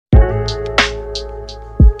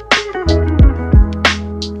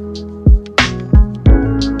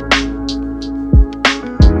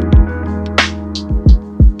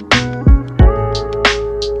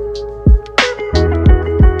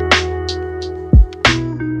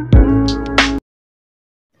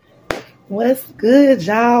What's good,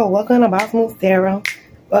 y'all? Welcome to Boss Moves Tarot.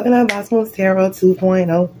 Welcome to Boss Moves Tarot 2.0,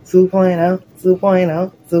 2.0,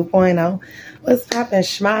 2.0, 2.0. What's poppin',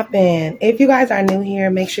 schmoppin'? If you guys are new here,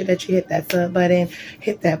 make sure that you hit that sub button,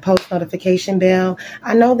 hit that post notification bell.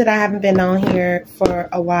 I know that I haven't been on here for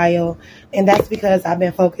a while, and that's because I've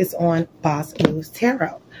been focused on Boss Moves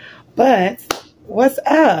Tarot. But what's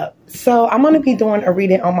up? So I'm going to be doing a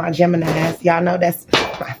reading on my Geminis. Y'all know that's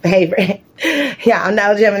my favorite. Y'all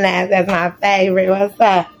know Geminis, that's my favorite. What's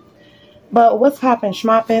up? But what's poppin',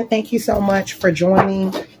 schmoppin'? Thank you so much for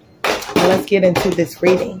joining. Let's get into this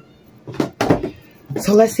reading.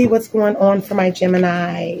 So let's see what's going on for my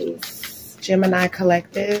Geminis. Gemini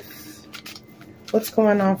Collective. What's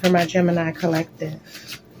going on for my Gemini Collective?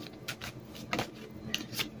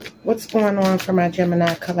 What's going on for my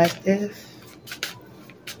Gemini Collective?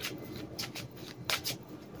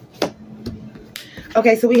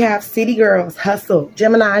 Okay, so we have City Girls, hustle.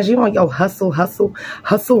 Geminis, you on your hustle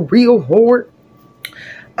real hard.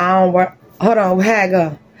 I don't work. Hold on, hag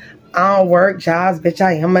up. I don't work jobs, bitch.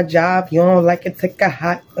 I am a job. You don't like it, take a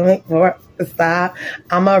hot for the side.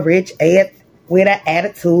 I'm a rich ass with an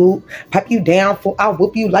attitude. Pop you down for I'll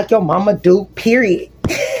whoop you like your mama do. Period.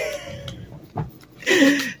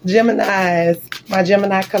 Geminis, my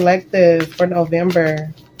Gemini Collective for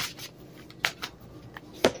November.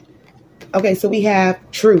 Okay, so we have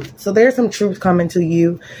truth. So there's some truth coming to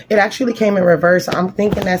you. It actually came in reverse. So I'm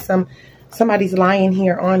thinking that somebody's lying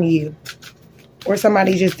here on you. Or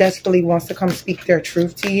somebody just desperately wants to come speak their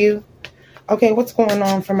truth to you. Okay, what's going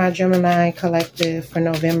on for my Gemini Collective for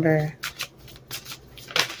November?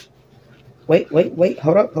 Wait.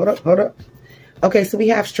 Hold up. Okay, so we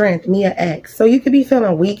have strength, Mia X. So you could be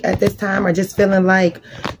feeling weak at this time or just feeling like,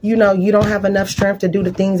 you know, you don't have enough strength to do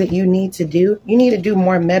the things that you need to do. You need to do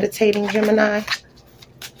more meditating, Gemini.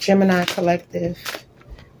 Gemini Collective.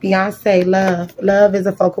 Beyonce, love. Love is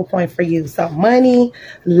a focal point for you. So money,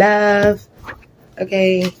 love.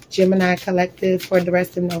 Okay, Gemini Collective for the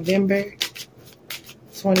rest of November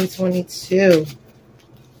 2022.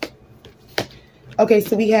 Okay,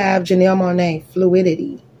 so we have Janelle Monáe,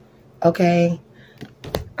 fluidity. Okay.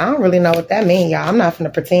 I don't really know what that means, y'all. I'm not going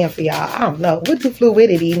to pretend for y'all. I don't know. What do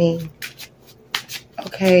fluidity mean?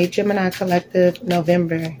 Okay, Gemini Collective,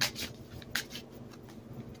 November.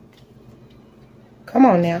 Come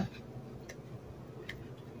on now.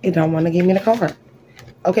 It don't want to give me the card.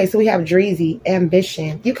 Okay, so we have Dreezy,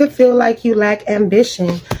 ambition. You could feel like you lack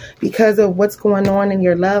ambition because of what's going on in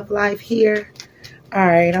your love life here. All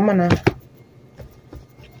right, I'm going to...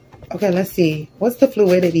 Okay, let's see. What's the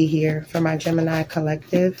fluidity here for my Gemini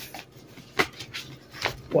Collective?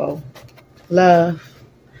 Whoa. Love.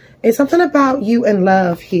 It's something about you and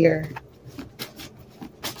love here.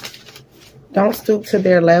 Don't stoop to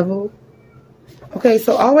their level. Okay,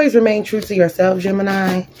 so always remain true to yourself,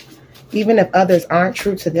 Gemini. Even if others aren't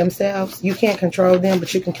true to themselves, you can't control them,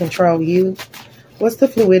 but you can control you. What's the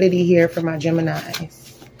fluidity here for my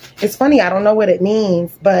Geminis? It's funny, I don't know what it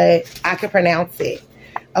means, but I can pronounce it.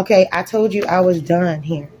 Okay, I told you I was done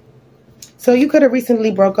here. So you could have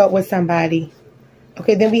recently broke up with somebody.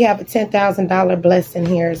 Okay, then we have a $10,000 blessing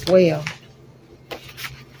here as well.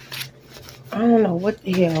 I don't know what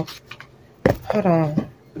the hell. Hold on.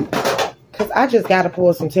 Because I just got to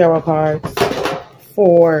pull some tarot cards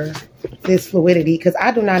for this fluidity. Because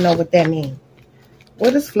I do not know what that means.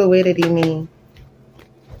 What does fluidity mean?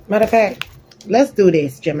 Matter of fact, let's do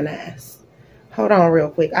this, Geminis. Hold on real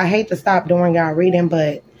quick. I hate to stop doing y'all reading,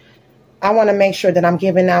 but I want to make sure that I'm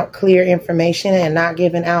giving out clear information and not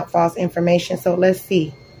giving out false information. So let's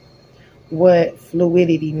see what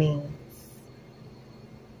fluidity means.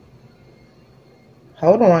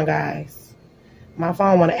 Hold on, guys. My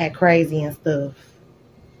phone want to act crazy and stuff.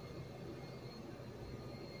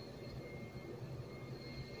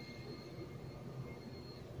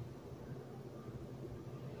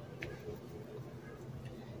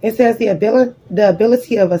 It says the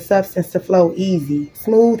ability of a substance to flow easy,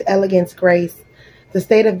 smooth, elegance, grace, the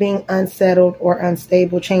state of being unsettled or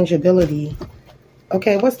unstable, changeability.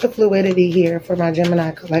 Okay, what's the fluidity here for my Gemini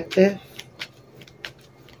Collective?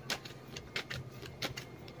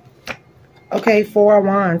 Okay, 4 of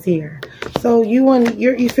Wands here. So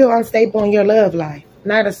you feel unstable in your love life.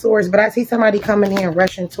 Knight of Swords, but I see somebody coming in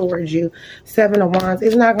rushing towards you. 7 of Wands.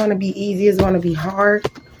 It's not going to be easy. It's going to be hard.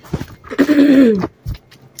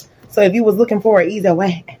 So if you was looking for an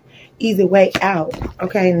easy way out,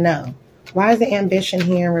 okay, no. Why is the ambition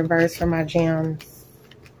here in reverse for my gems?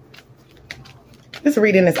 This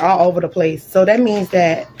reading is all over the place. So that means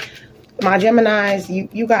that my Geminis,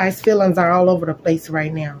 you guys' feelings are all over the place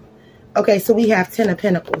right now. Okay, so we have 10 of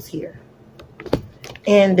Pentacles here.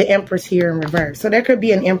 and the Empress here in reverse. So there could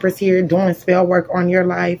be an Empress here doing spell work on your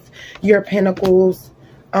life, your pentacles,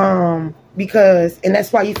 because, and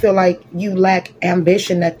that's why you feel like you lack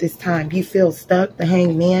ambition at this time. You feel stuck, the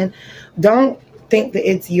Hanged Man. Don't think that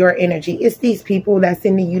it's your energy. It's these people that's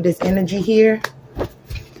sending you this energy here.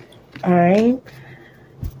 All right.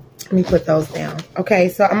 Let me put those down. Okay,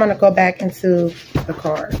 so I'm going to go back into the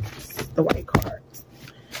cards, the white cards.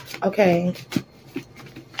 Okay.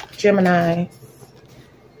 Gemini.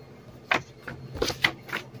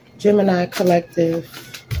 Gemini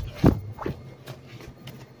collective.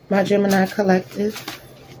 My Gemini collective.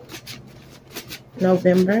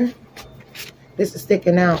 November. This is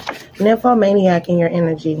sticking out. Nymphomaniac in your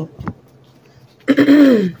energy.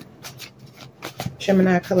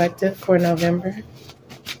 Gemini collective for November.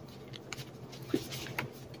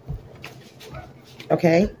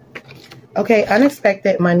 Okay. Okay,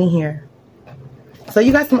 unexpected money here. So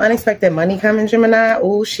you got some unexpected money coming, Gemini.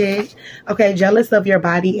 Oh, shit. Okay, jealous of your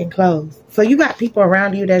body and clothes. So you got people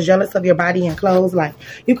around you that's jealous of your body and clothes. Like,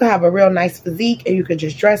 you could have a real nice physique and you could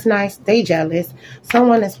just dress nice. They jealous.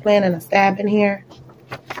 Someone is planning a stab in here.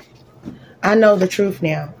 I know the truth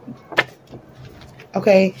now.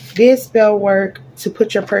 Okay, did spell work to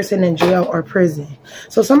put your person in jail or prison.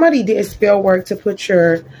 So somebody did spell work to put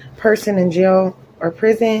your person in jail or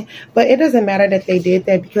prison, but it doesn't matter that they did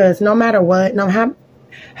that, because no matter what,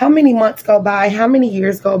 how many months go by, how many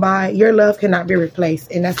years go by, your love cannot be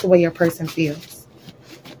replaced, and that's the way your person feels.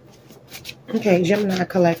 Okay, Gemini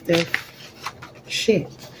collective. Shit,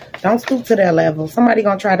 don't stoop to their level. Somebody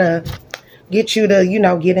gonna try to get you to, you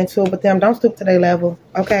know, get into it with them. Don't stoop to their level.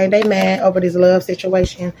 Okay, they mad over this love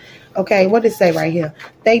situation. Okay, what does it say right here?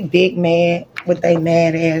 They big mad with they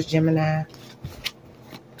mad ass Gemini.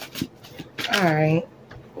 Alright.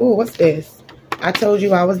 Ooh, what's this? I told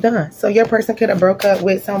you I was done. So your person could have broke up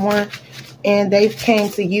with someone and they came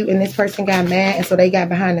to you and this person got mad, and so they got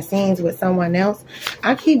behind the scenes with someone else.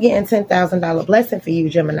 I keep getting $10,000 blessing for you,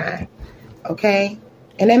 Gemini. Okay?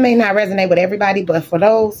 And that may not resonate with everybody, but for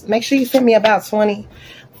those, make sure you send me about 20.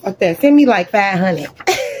 Fuck that. Send me like 500.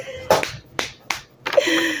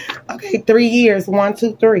 Okay, 3 years. 1,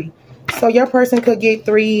 2, 3. So your person could get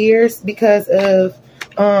 3 years because of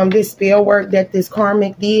this spell work that this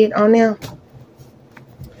karmic did on them.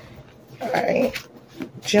 All right.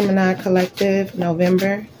 Gemini collective,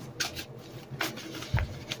 November.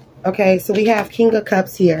 Okay, so we have King of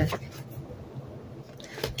Cups here.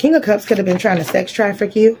 King of Cups could have been trying to sex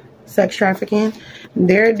traffic you. Sex trafficking.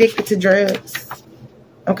 They're addicted to drugs.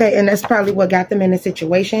 Okay, and that's probably what got them in this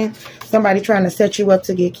situation. Somebody trying to set you up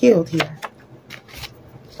to get killed here.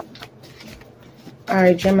 All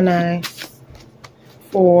right, Gemini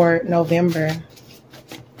for November.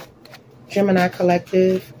 Gemini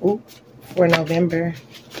collective. Ooh, for November.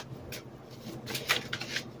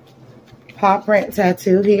 Paw print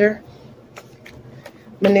tattoo here.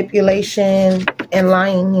 Manipulation and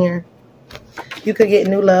lying here. You could get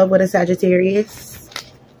new love with a Sagittarius.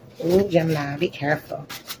 Ooh, Gemini, be careful.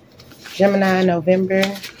 Gemini, November.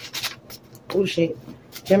 Ooh, shit.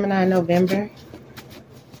 Gemini, November.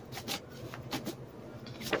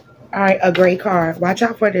 All right, a gray card. Watch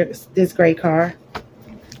out for this gray card.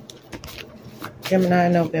 Gemini,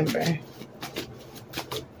 November.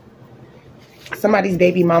 Somebody's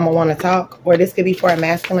baby mama want to talk, or this could be for a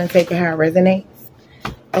masculine, taking how it resonates.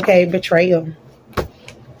 Okay, betrayal.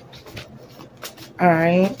 All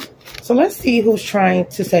right. So let's see who's trying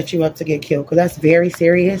to set you up to get killed, because that's very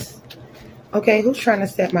serious. Okay, who's trying to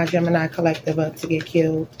set my Gemini collective up to get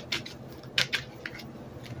killed?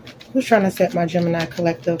 Who's trying to set my Gemini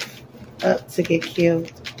collective up to get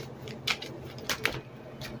killed?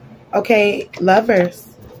 Okay, lovers.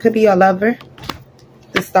 Could be your lover.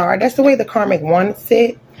 The Star. That's the way the karmic wants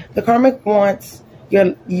it. The karmic wants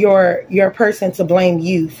your person to blame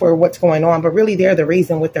you for what's going on, but really they're the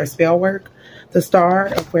reason with their spell work. The Star,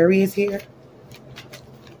 Aquarius here.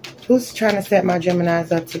 Who's trying to set my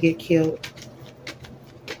Geminis up to get killed?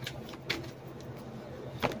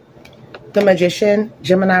 The Magician,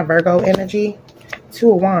 Gemini, Virgo energy.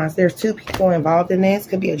 2 of Wands. There's 2 people involved in this.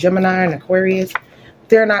 Could be a Gemini and Aquarius.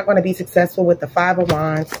 They're not going to be successful with the 5 of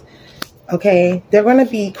Wands. Okay, they're going to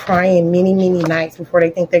be crying many, many nights before they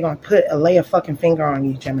think they're going to lay a fucking finger on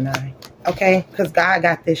you, Gemini. Okay, because God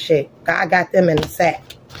got this shit. God got them in the sack.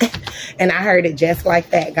 And I heard it just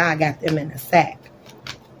like that. God got them in the sack.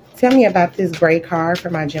 Tell me about this gray card for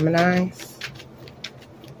my Geminis.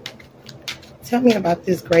 Tell me about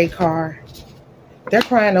this gray card. They're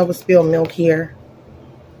crying over spilled milk here.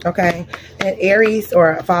 Okay, an Aries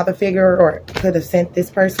or a father figure or could have sent this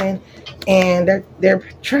person, and they're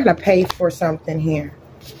trying to pay for something here.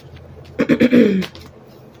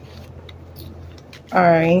 All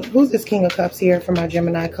right. Who's this King of Cups here for my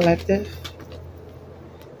Gemini collective?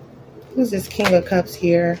 Who's this King of Cups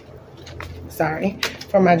here? Sorry.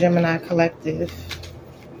 For my Gemini collective.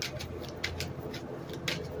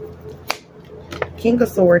 King of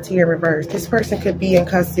Swords here in reverse. This person could be in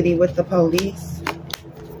custody with the police.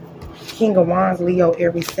 King of Wands, Leo,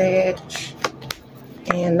 Aries, Sag,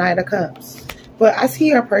 and Knight of Cups. But I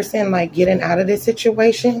see a person like getting out of this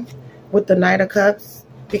situation with the Knight of Cups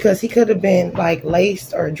because he could have been like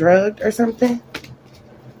laced or drugged or something.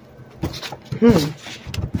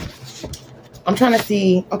 I'm trying to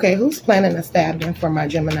see, okay, who's planning a stabbing for my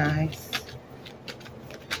Geminis?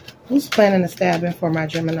 Who's planning a stabbing for my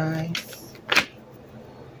Geminis?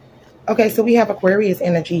 Okay, so we have Aquarius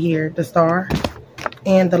energy here, the Star,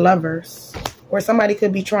 and the Lovers. Or somebody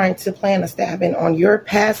could be trying to plan a stabbing on your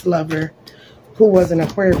past lover who was an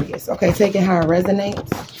Aquarius. Okay, take it how it resonates.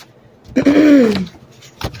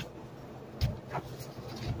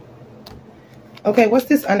 Okay, what's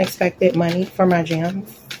this unexpected money for my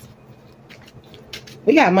gems?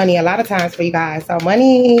 We got money a lot of times for you guys. So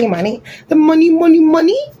money. The money.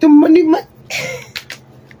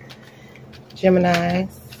 Geminis.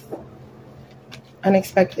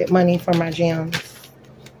 Unexpected money for my gems.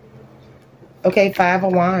 Okay, 5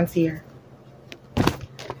 of Wands here.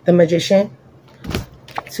 The Magician.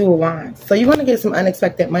 2 of Wands. So you're going to get some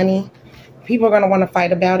unexpected money. People are going to want to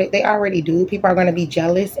fight about it. They already do. People are going to be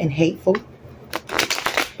jealous and hateful.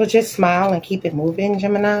 But just smile and keep it moving,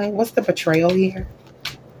 Gemini. What's the betrayal here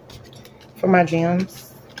for my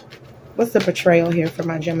gems? What's the betrayal here for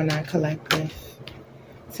my Gemini collective?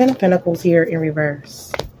 10 of Pentacles here in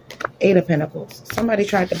reverse. 8 of Pentacles. Somebody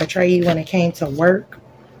tried to betray you when it came to work.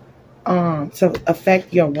 To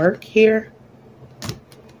affect your work here.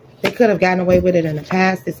 They could have gotten away with it in the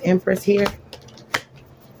past. This Empress here.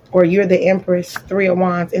 Or you're the Empress, 3 of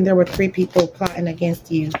Wands, and there were 3 people plotting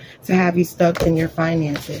against you to have you stuck in your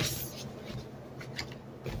finances.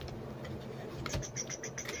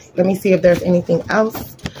 Let me see if there's anything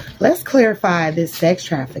else. Let's clarify this sex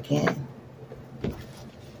trafficking.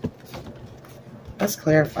 Let's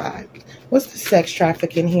clarify. What's the sex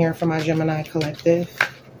trafficking here for my Gemini collective?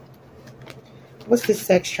 What's the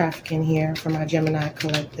sex trafficking here for my Gemini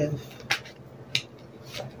collective?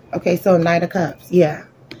 Okay, so Knight of Cups. Yeah.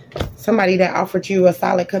 Somebody that offered you a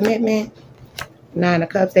solid commitment. 9 of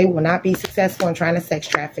Cups. They will not be successful in trying to sex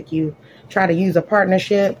traffic you. Try to use a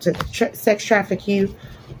partnership to sex traffic you.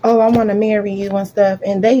 Oh, I want to marry you and stuff.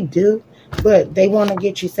 And they do. But they want to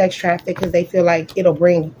get you sex trafficked because they feel like it'll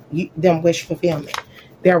bring them wish fulfillment.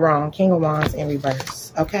 They're wrong. King of Wands in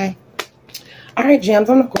reverse. Okay? All right, gems.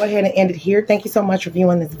 I'm going to go ahead and end it here. Thank you so much for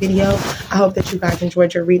viewing this video. I hope that you guys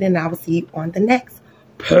enjoyed your reading. And I will see you on the next.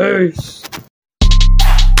 Peace.